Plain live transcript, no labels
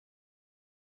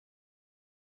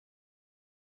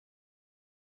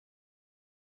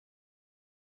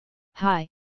Hi,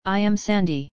 I am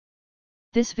Sandy.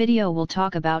 This video will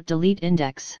talk about delete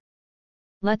index.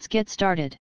 Let's get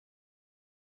started.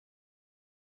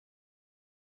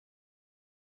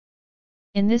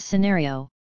 In this scenario,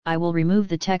 I will remove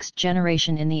the text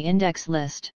generation in the index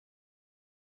list.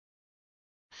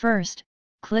 First,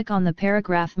 click on the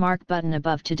paragraph mark button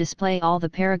above to display all the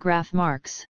paragraph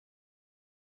marks.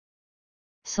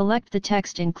 Select the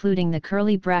text including the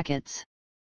curly brackets.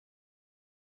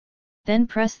 Then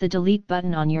press the delete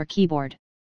button on your keyboard.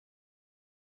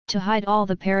 To hide all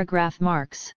the paragraph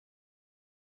marks,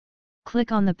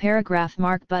 click on the paragraph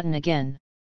mark button again.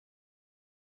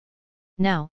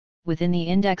 Now, within the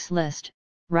index list,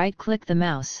 right-click the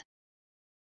mouse,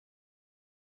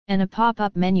 and a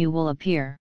pop-up menu will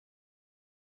appear.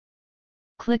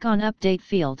 Click on Update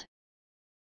field.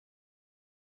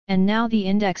 And now the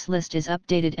index list is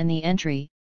updated and the entry,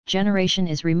 generation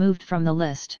is removed from the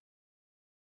list.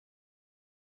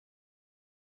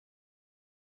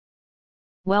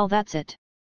 Well, that's it.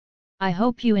 I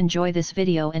hope you enjoy this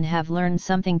video and have learned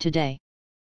something today.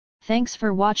 Thanks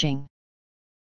for watching.